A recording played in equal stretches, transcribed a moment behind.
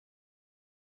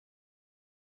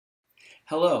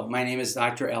Hello, my name is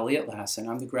Dr. Elliot Lasson.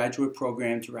 I'm the Graduate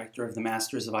Program Director of the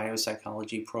Masters of IO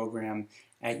Psychology program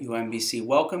at UMBC.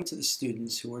 Welcome to the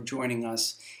students who are joining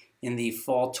us in the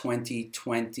fall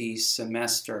 2020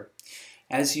 semester.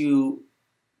 As you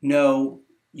know,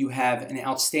 you have an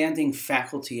outstanding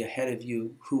faculty ahead of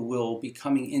you who will be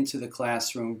coming into the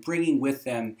classroom, bringing with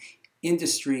them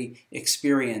industry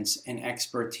experience and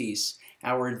expertise.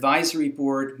 Our advisory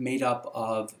board, made up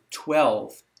of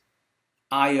 12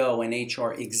 IO and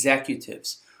HR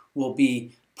executives, will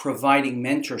be providing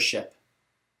mentorship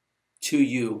to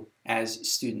you as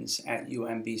students at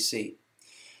UMBC.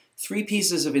 3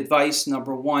 pieces of advice.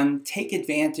 Number 1, take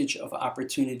advantage of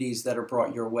opportunities that are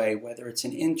brought your way, whether it's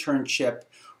an internship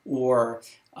or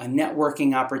a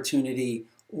networking opportunity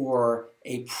or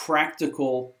a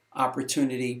practical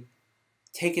opportunity.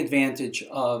 Take advantage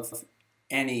of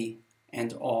any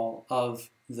and all of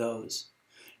those.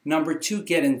 Number 2,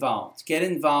 get involved. Get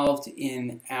involved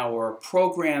in our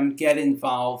program, get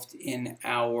involved in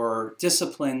our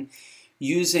discipline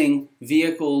using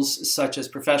vehicles such as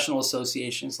professional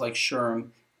associations like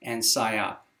SHRM and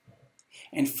PSYOP.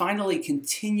 And finally,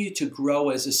 continue to grow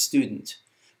as a student.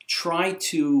 Try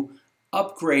to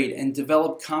upgrade and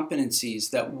develop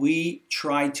competencies that we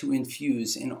try to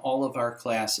infuse in all of our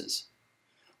classes.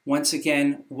 Once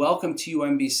again, welcome to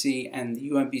UMBC and the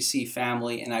UMBC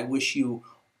family, and I wish you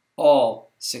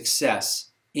all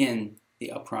success in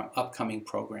the upcoming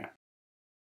program.